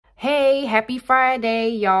Happy Friday,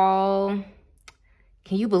 y'all.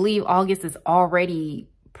 Can you believe August is already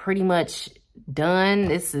pretty much done?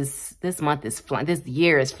 This month is flying. This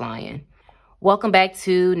year is flying. Welcome back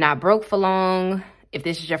to Not Broke for Long. If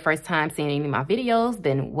this is your first time seeing any of my videos,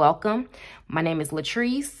 then welcome. My name is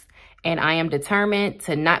Latrice, and I am determined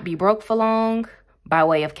to not be broke for long by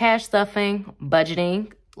way of cash stuffing,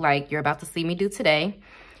 budgeting, like you're about to see me do today,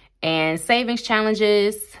 and savings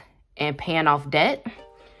challenges, and paying off debt.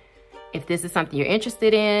 If this is something you're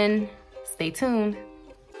interested in, stay tuned.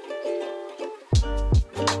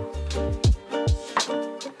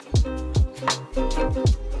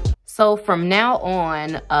 So from now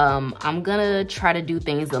on, I'm gonna try to do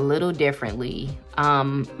things a little differently.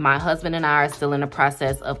 My husband and I are still in the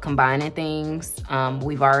process of combining things.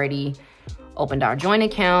 We've already opened our joint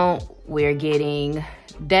account. We're getting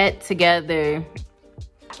debt together.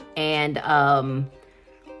 And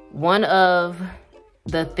one of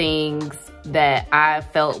the things that I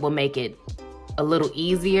felt will make it a little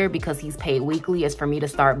easier, because he's paid weekly, is for me to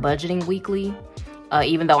start budgeting weekly.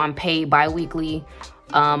 Even though I'm paid bi-weekly,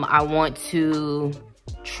 I want to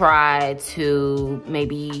try to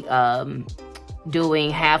maybe doing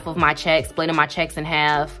half of my checks, splitting my checks in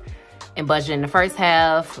half and budgeting the first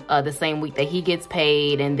half the same week that he gets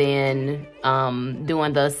paid, and then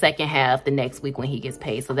doing the second half the next week when he gets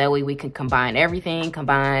paid. So that way we can combine everything,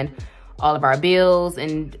 combine all of our bills,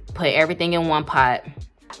 and put everything in one pot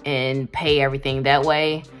and pay everything that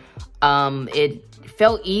way. It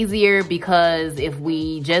felt easier because if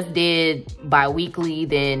we just did bi-weekly,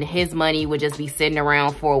 then his money would just be sitting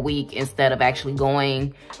around for a week instead of actually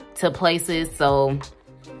going to places. So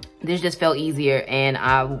this just felt easier, and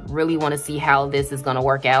I really want to see how this is going to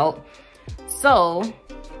work out. So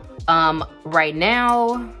right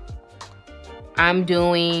now I'm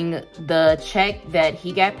doing the check that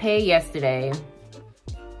he got paid yesterday,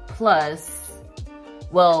 plus,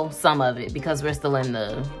 well, some of it, because we're still in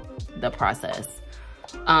the process.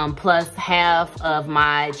 Plus half of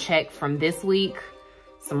my check from this week,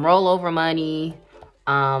 some rollover money,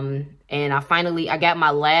 and I got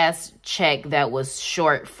my last check that was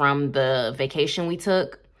short from the vacation we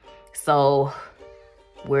took. So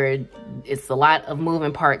it's a lot of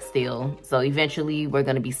moving parts still. So eventually we're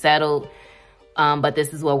gonna be settled, but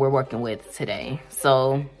this is what we're working with today.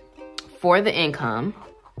 So for the income,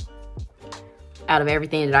 out of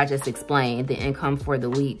everything that I just explained, the income for the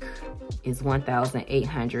week is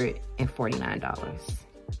 $1,849.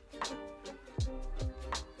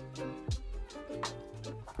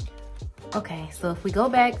 Okay, so if we go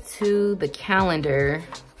back to the calendar,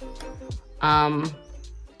 I'm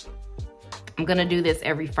gonna do this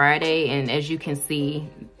every Friday, and as you can see,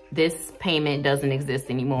 this payment doesn't exist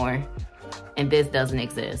anymore, and this doesn't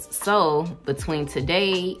exist. So between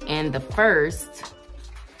today and the 1st,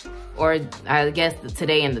 or I guess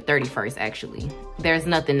today and the 31st actually, there's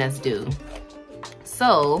nothing that's due.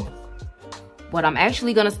 So what I'm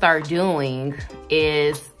actually gonna start doing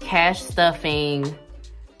is cash stuffing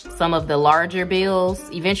some of the larger bills.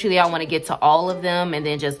 Eventually I wanna get to all of them and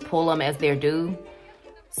then just pull them as they're due.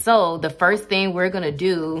 So the first thing we're gonna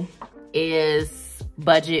do is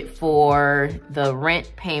budget for the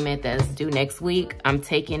rent payment that's due next week. I'm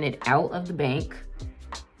taking it out of the bank,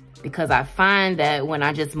 because I find that when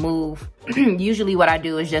I just move, usually what I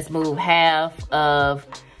do is just move half of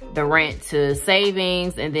the rent to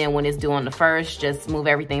savings, and then when it's due on the 1st, just move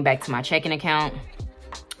everything back to my checking account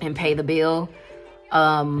and pay the bill.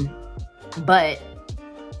 But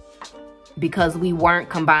because we weren't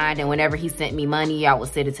combined, and whenever he sent me money, I would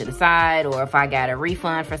set it to the side, or if I got a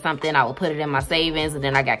refund for something, I would put it in my savings, and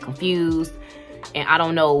then I got confused and I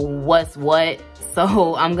don't know what's what.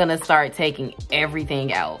 So I'm gonna start taking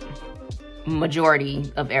everything out,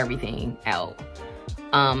 majority of everything out.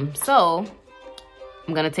 So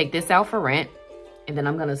I'm gonna take this out for rent, and then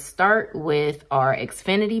I'm gonna start with our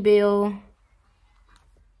Xfinity bill,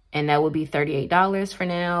 and that would be $38 for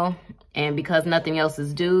now. And because nothing else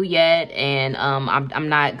is due yet, and I'm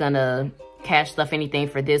not gonna cash stuff anything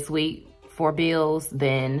for this week for bills,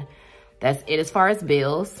 then that's it as far as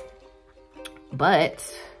bills. But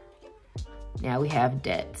now we have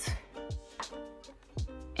debt.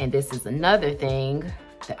 And this is another thing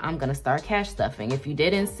that I'm gonna start cash stuffing. If you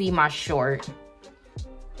didn't see my short,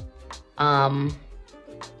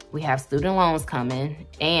 we have student loans coming,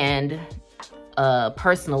 and a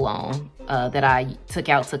personal loan that I took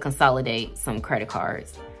out to consolidate some credit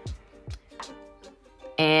cards.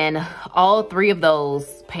 And all 3 of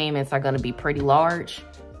those payments are gonna be pretty large.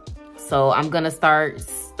 So I'm gonna start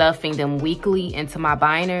stuffing them weekly into my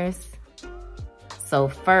binders. So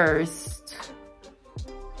first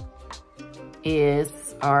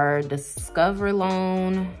is our Discover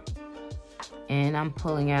loan, and I'm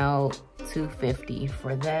pulling out $250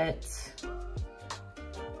 for that.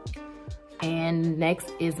 And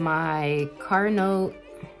next is my car note.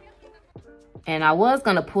 And I was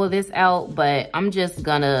gonna pull this out, but I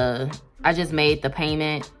just made the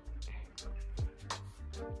payment.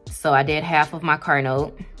 So I did half of my car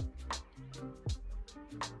note.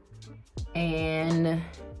 And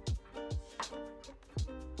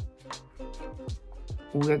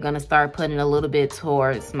we're gonna start putting a little bit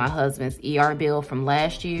towards my husband's ER bill from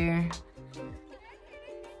last year.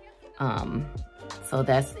 So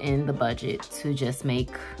that's in the budget to just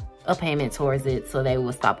make a payment towards it so they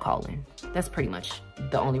will stop calling. That's pretty much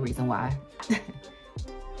the only reason why.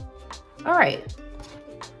 All right.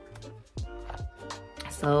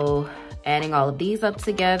 So adding all of these up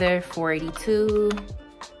together, 482,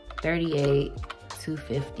 38,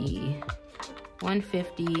 250,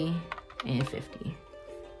 150, and 50.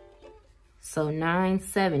 So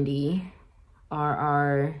 970 are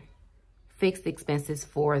our fixed expenses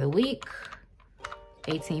for the week.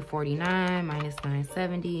 1849 minus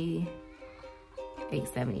 970,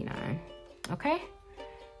 879. Okay.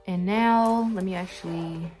 And now let me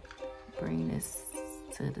actually bring this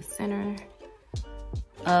to the center.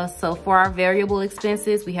 So for our variable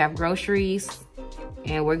expenses, we have groceries,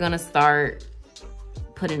 and we're gonna start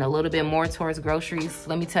putting a little bit more towards groceries.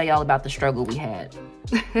 Let me tell y'all about the struggle we had.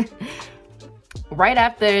 Right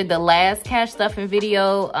after the last cash stuffing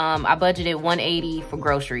video, I budgeted $180 for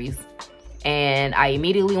groceries, and I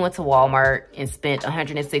immediately went to Walmart and spent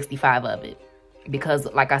 $165 of it because,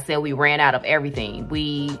 like I said, we ran out of everything.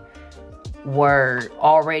 We were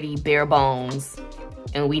already bare bones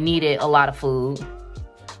and we needed a lot of food.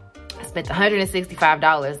 I spent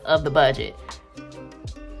 $165 of the budget.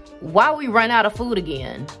 Why we run out of food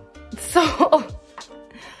again? So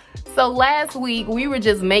last week we were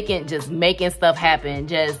just making stuff happen.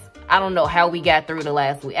 I don't know how we got through the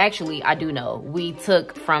last week. Actually, I do know. We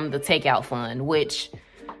took from the takeout fund, which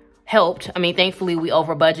helped. I mean, thankfully we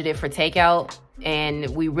over budgeted for takeout,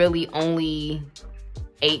 and we really only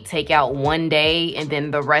ate takeout one day, and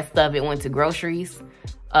then the rest of it went to groceries.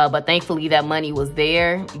 But thankfully that money was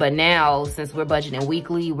there. But now, since we're budgeting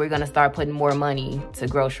weekly, we're gonna start putting more money to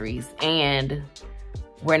groceries, and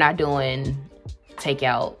we're not doing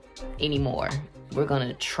takeout anymore. We're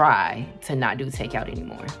gonna try to not do takeout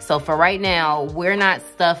anymore. So for right now, we're not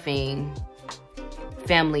stuffing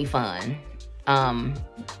family fun. Our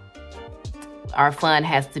fun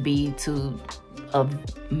has to be to a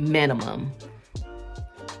minimum.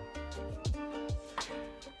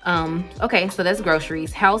 Okay, so that's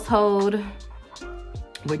groceries. Household,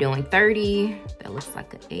 we're doing 30. That looks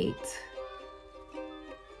like an 8.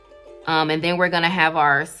 And then we're gonna have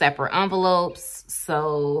our separate envelopes.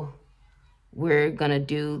 So we're gonna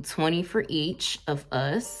do 20 for each of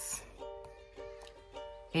us.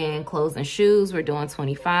 And clothes and shoes, we're doing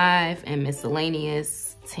 25, and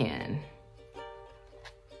miscellaneous 10.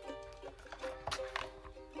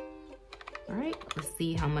 All right, let's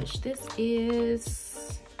see how much this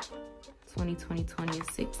is. 20, 20, 20 is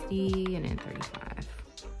 60, and then 35.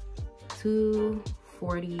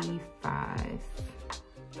 245.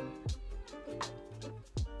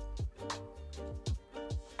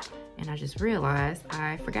 And I just realized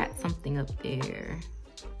I forgot something up there.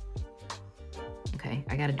 Okay,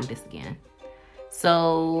 I gotta do this again.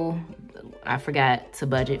 So I forgot to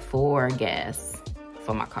budget for gas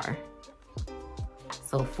for my car.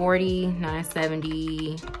 So 40,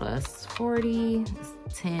 970 plus 40 is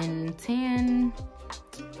 1010.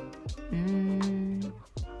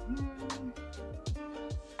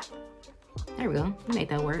 There we go, we made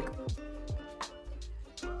that work.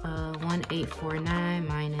 1849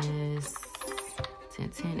 minus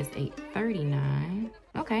 1010 is 839.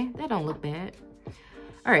 Okay, that don't look bad.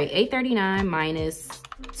 All right, 839 minus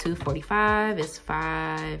 245 is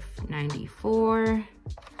 594.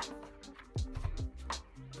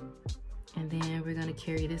 And then we're gonna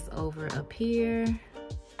carry this over up here.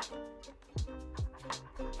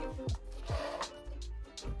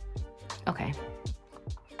 Okay.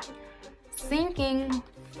 Sinking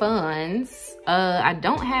funds. I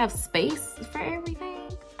don't have space for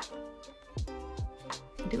everything.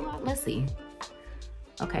 Do I? Let's see.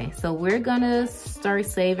 Okay, so we're gonna start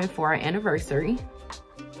saving for our anniversary.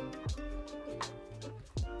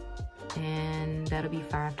 And that'll be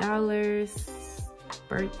 $5.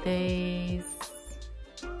 Birthdays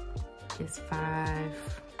is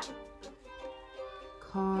 5.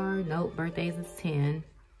 Birthdays is 10.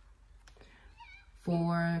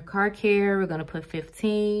 For car care, we're gonna put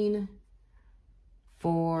 15.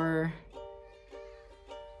 For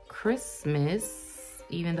Christmas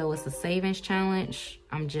even though it's a savings challenge,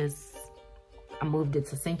 I moved it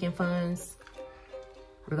to sinking funds.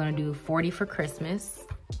 We're gonna do 40 for Christmas.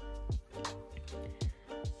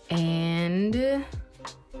 And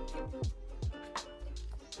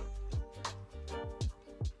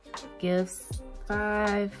gifts,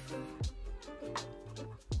 5.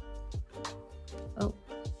 Oh,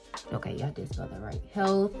 okay, yeah, I did spell that right.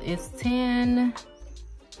 Health is 10.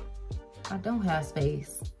 I don't have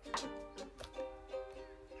space.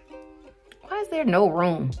 Why is there no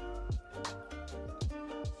room?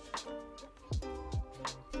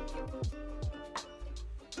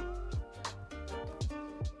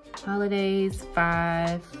 Holidays,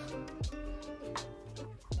 5.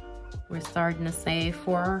 We're starting to save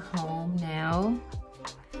for our home now.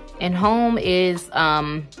 And home is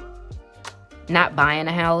not buying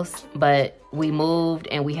a house, but we moved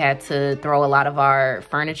and we had to throw a lot of our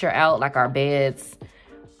furniture out, like our beds,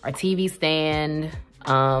 our TV stand,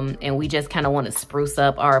 and we just kind of want to spruce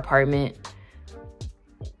up our apartment.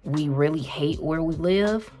 We really hate where we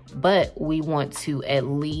live, but we want to at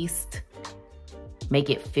least make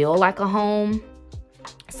it feel like a home.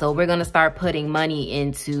 So we're gonna start putting money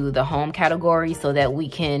into the home category so that we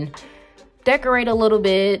can decorate a little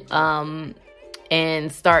bit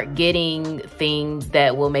and start getting things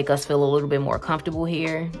that will make us feel a little bit more comfortable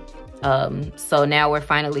here. So now we're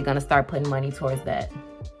finally gonna start putting money towards that.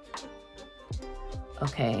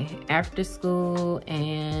 Okay, after school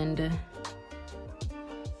and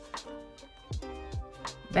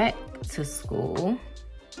back to school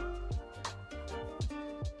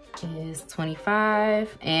is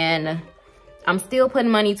 25, and I'm still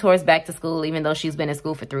putting money towards back to school even though she's been in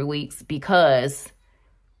school for 3 weeks, because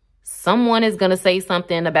someone is gonna say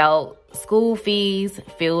something about school fees,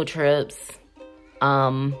 field trips.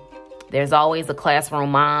 There's always a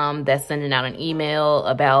classroom mom that's sending out an email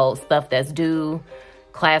about stuff that's due,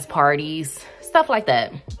 class parties, stuff like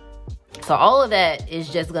that. So all of that is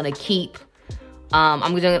just gonna keep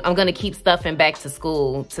I'm gonna keep stuff in back to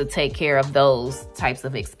school to take care of those types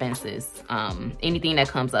of expenses. Anything that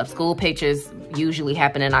comes up. School pictures usually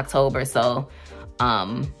happen in October, so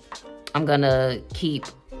I'm gonna keep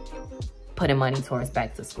putting money towards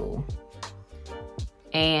back to school.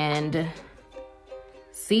 And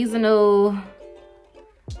seasonal,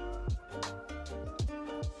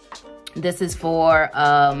 this is for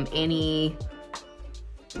any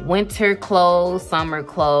winter clothes, summer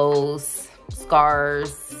clothes,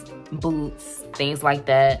 scarves, boots, things like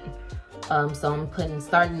that. So I'm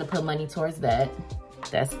starting to put money towards that.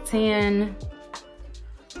 That's 10.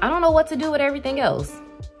 I don't know what to do with everything else.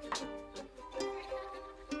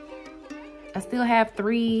 I still have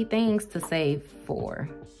 3 things to save for.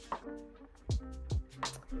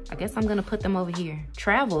 I guess I'm gonna put them over here.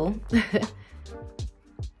 Travel.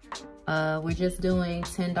 We're just doing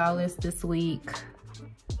 $10 this week.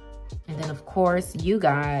 And then of course, you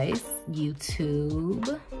guys,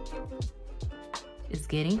 YouTube is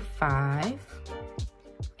getting 5.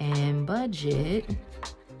 And budget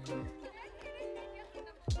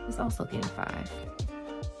is also getting 5.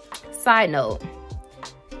 Side note,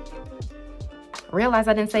 realize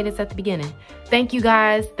I didn't say this at the beginning. Thank you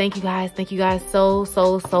guys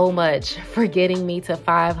so much for getting me to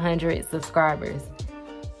 500 subscribers.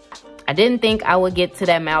 I didn't think I would get to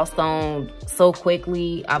that milestone so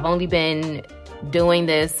quickly. I've only been doing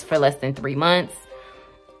this for less than 3 months.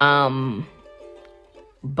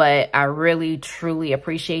 But I really, truly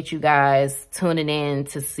appreciate you guys tuning in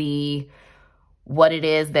to see what it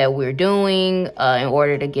is that we're doing in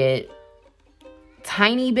order to get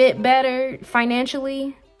tiny bit better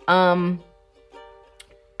financially. I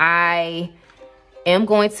am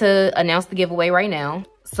going to announce the giveaway right now.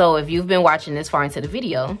 So if you've been watching this far into the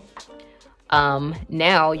video,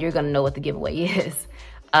 now you're gonna know what the giveaway is.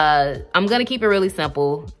 I'm gonna keep it really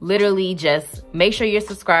simple. Literally just make sure you're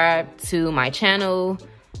subscribed to my channel,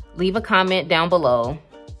 leave a comment down below,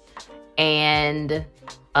 and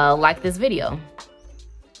like this video.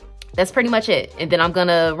 That's pretty much it. And then I'm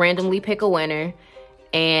gonna randomly pick a winner,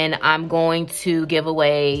 and I'm going to give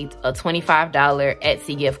away a $25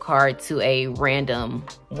 Etsy gift card to a random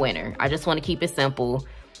winner. I just want to keep it simple.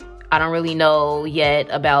 I don't really know yet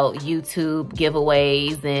about YouTube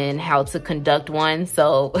giveaways and how to conduct one.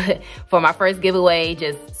 So for my first giveaway,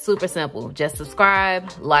 just super simple. Just subscribe,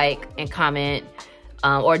 like, and comment,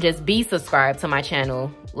 or just be subscribed to my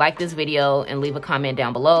channel. Like this video and leave a comment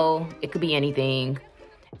down below. It could be anything.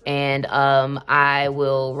 And I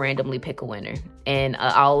will randomly pick a winner. And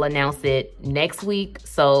I'll announce it next week.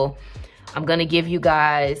 So I'm going to give you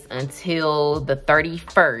guys until the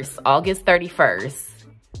 31st, August 31st,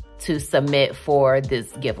 to submit for this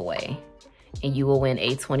giveaway. and you will win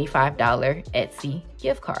a $25 Etsy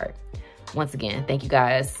gift card. Once again, thank you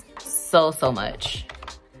guys so much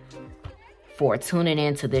for tuning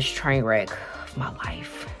in to this train wreck of my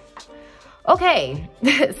life. Okay,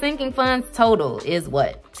 sinking funds total is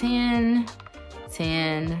what? 10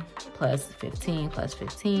 plus 15 plus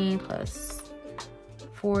 15 plus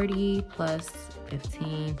 40 plus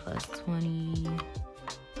 15 plus 20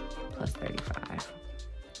 plus 35.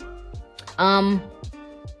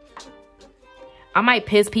 I might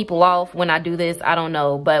piss people off when I do this, I don't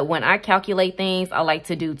know, but when I calculate things, I like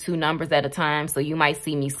to do 2 numbers at a time, so you might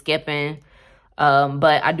see me skipping,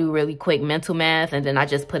 but I do really quick mental math and then I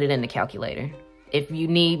just put it in the calculator. If you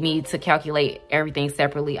need me to calculate everything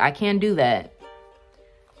separately, I can do that.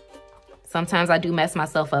 Sometimes I do mess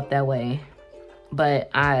myself up that way, but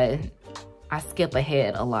I skip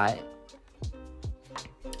ahead a lot.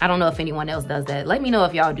 I don't know if anyone else does that. Let me know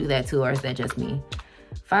if y'all do that too, or is that just me?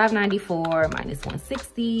 594 minus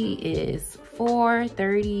 160 is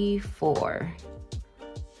 434.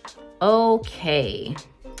 Okay.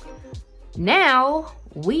 Now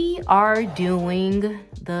we are doing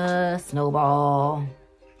the snowball.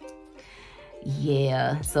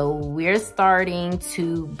 Yeah, so we're starting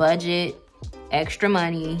to budget extra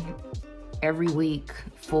money every week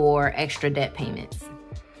for extra debt payments.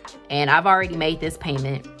 And I've already made this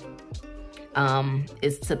payment.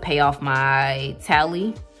 It's to pay off my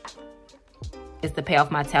tally. It's to pay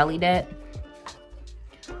off my tally debt.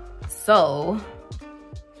 So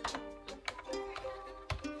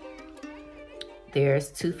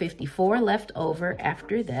there's $254 left over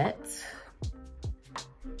after that.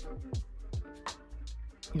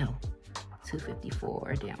 No,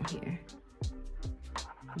 $254 down here.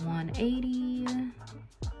 180.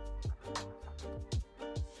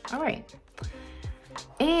 All right.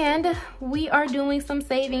 And we are doing some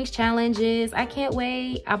savings challenges. I can't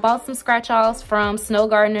wait. I bought some scratch offs from Snow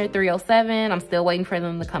Gardener 307. I'm still waiting for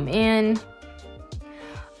them to come in.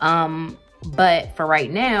 But for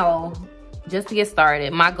right now, just to get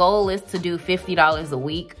started, my goal is to do $50 a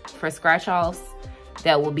week for scratch offs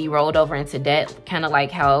that will be rolled over into debt, kind of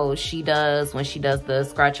like how she does when she does the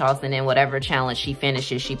scratch offs, and then whatever challenge she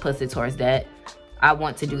finishes, she puts it towards debt. I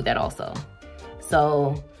want to do that also.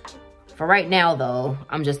 So for right now though,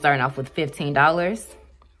 I'm just starting off with $15.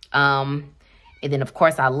 And then of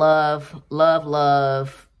course I love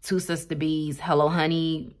Two Sister Bees Hello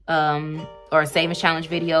Honey or Savings Challenge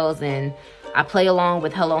videos, and I play along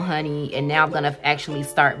with Hello Honey, and now I'm gonna actually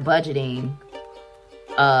start budgeting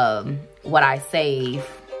what I save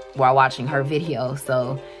while watching her video.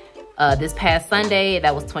 So this past Sunday,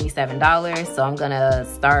 that was $27. So I'm gonna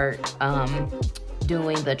start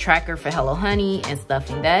doing the tracker for Hello Honey and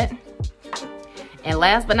stuffing that. And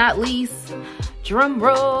last but not least, drum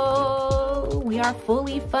roll, we are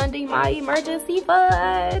fully funding my emergency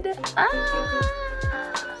fund.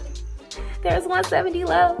 There's $170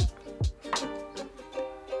 left.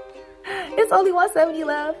 It's only $170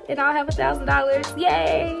 left, and I'll have $1,000.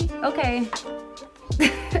 Yay! Okay.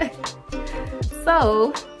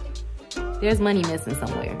 So there's money missing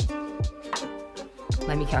somewhere.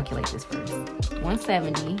 Let me calculate this first.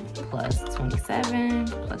 170 plus 27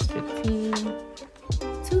 plus 15,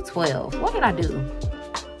 212. What did I do?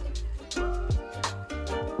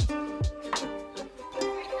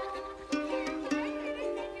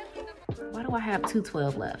 Why do I have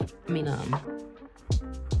 212 left? I mean,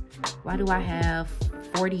 why do I have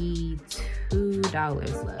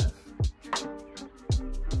 $42 left?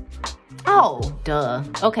 Oh, duh.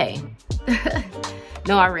 Okay.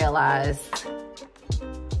 No, I realized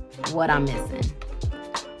what I'm missing.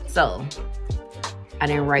 So I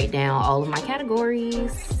didn't write down all of my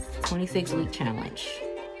categories. 26-week challenge.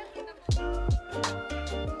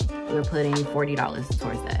 We're putting $40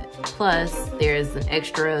 towards that. Plus there's an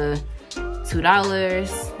extra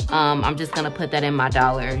 $2. I'm just gonna put that in my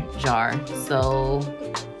dollar jar. So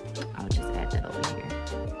I'll just add that over here.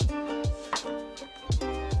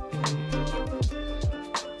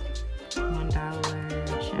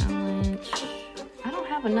 $1 challenge. I don't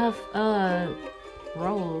have enough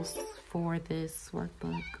rolls for this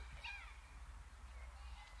workbook.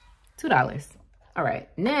 $2. All right,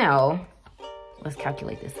 now let's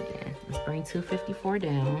calculate this again. Let's bring 254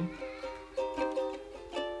 down.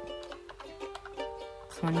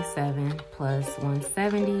 27 plus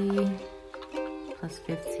 170 plus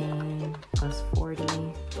 15 plus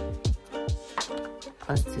 40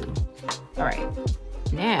 plus 2. All right,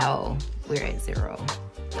 now we're at 0.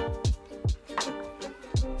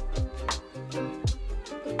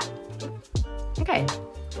 Okay.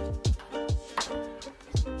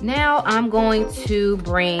 Now I'm going to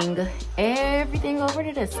bring everything over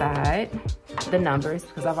to this side. the numbers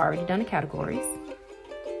because I've already done the categories.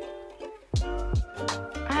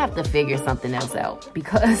 I have to figure something else out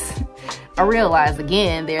because I realize,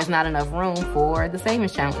 again, there's not enough room for the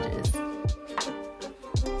savings challenges.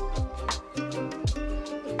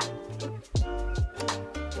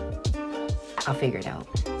 I'll figure it out.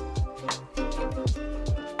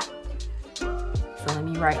 So let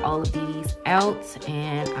me write all of these out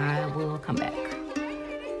and I will come back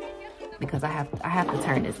because I have to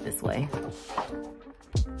turn this way.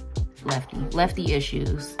 Lefty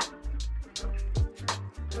issues.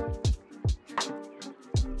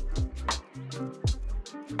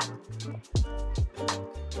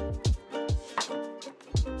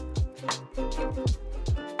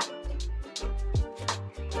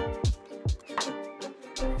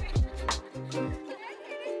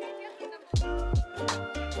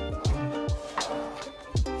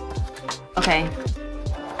 Okay,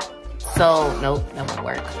 so nope, that won't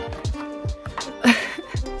work.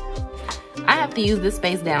 I have to use this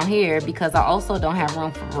space down here because I also don't have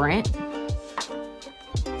room for rent.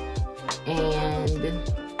 And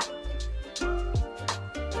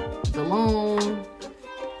the loan,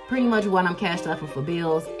 pretty much what I'm cashed up for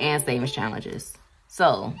bills and savings challenges.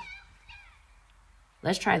 So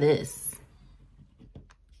let's try this.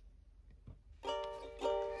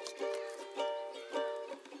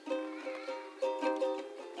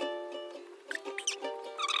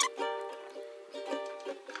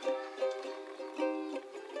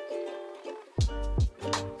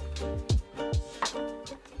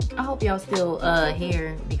 I hope y'all still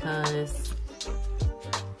here because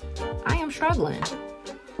I am struggling. I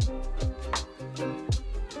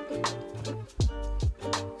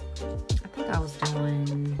think I was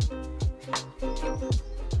doing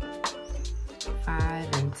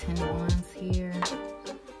 5 and 10 ones here.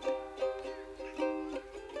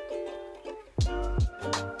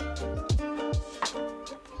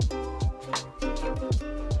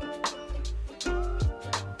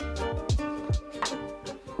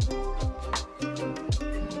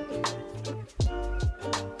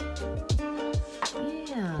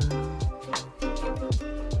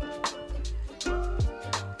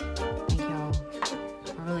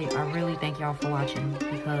 I really thank y'all for watching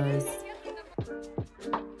because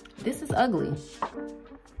this is ugly.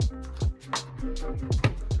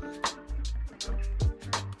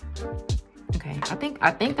 Okay, I think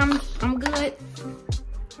I'm good.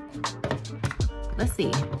 Let's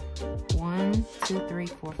see. 1, 2, 3,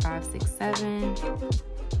 4, 5, 6, 7.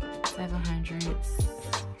 700s,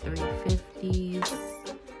 350s.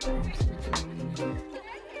 1, 2, 3,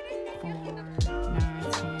 4,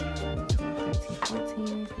 9, 10, 11, 12, 13,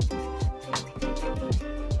 14, 15,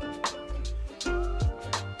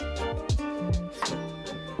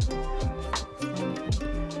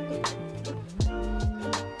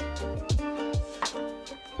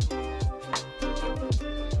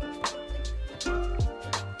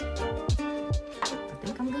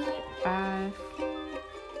 5,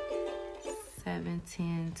 7,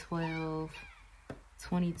 10, 12,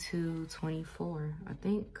 22, 24, I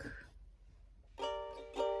think.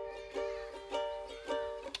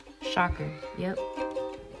 Shocker, yep.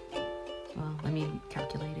 Well, let me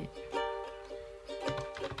calculate it.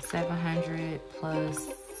 700 plus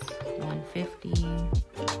 150. I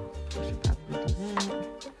should probably do that.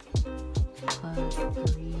 Plus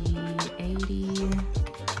 380.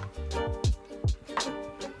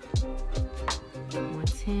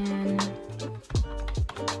 110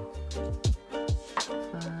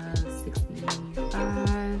 plus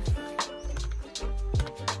 65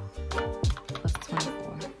 plus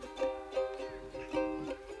 24.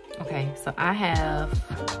 Okay, so I have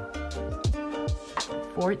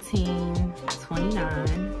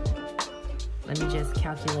 1429. Let me just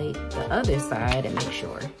calculate the other side and make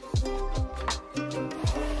sure.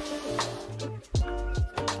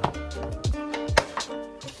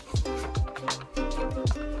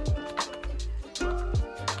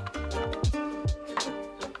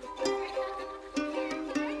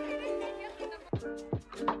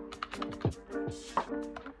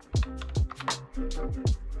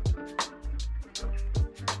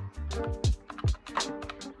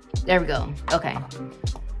 There we go. Okay.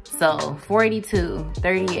 So 482,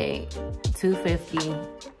 38, 250,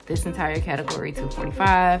 this entire category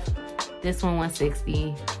 245, this one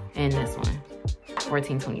 160, and this one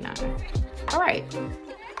 1429. All right.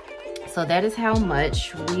 So that is how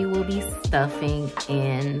much we will be stuffing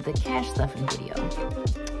in the cash stuffing video.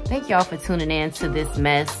 Thank y'all for tuning in to this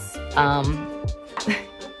mess.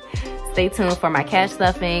 Stay tuned for my cash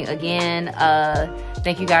stuffing. Again,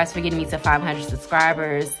 Thank you guys for getting me to 500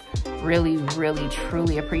 subscribers. Really, really,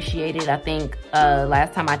 truly appreciate it. I think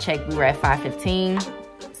last time I checked, we were at 515.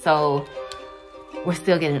 So we're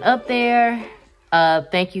still getting up there.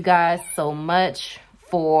 Thank you guys so much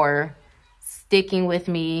for sticking with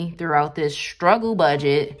me throughout this struggle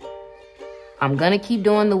budget. I'm gonna keep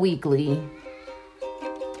doing the weekly,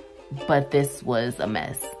 but this was a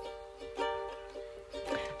mess.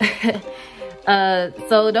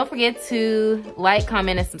 So don't forget to like,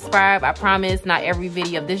 comment, and subscribe. I promise not every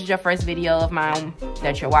video, if this is your first video of mine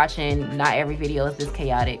that you're watching, not every video is this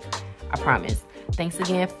chaotic. I promise. Thanks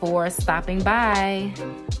again for stopping by.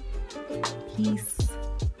 Peace.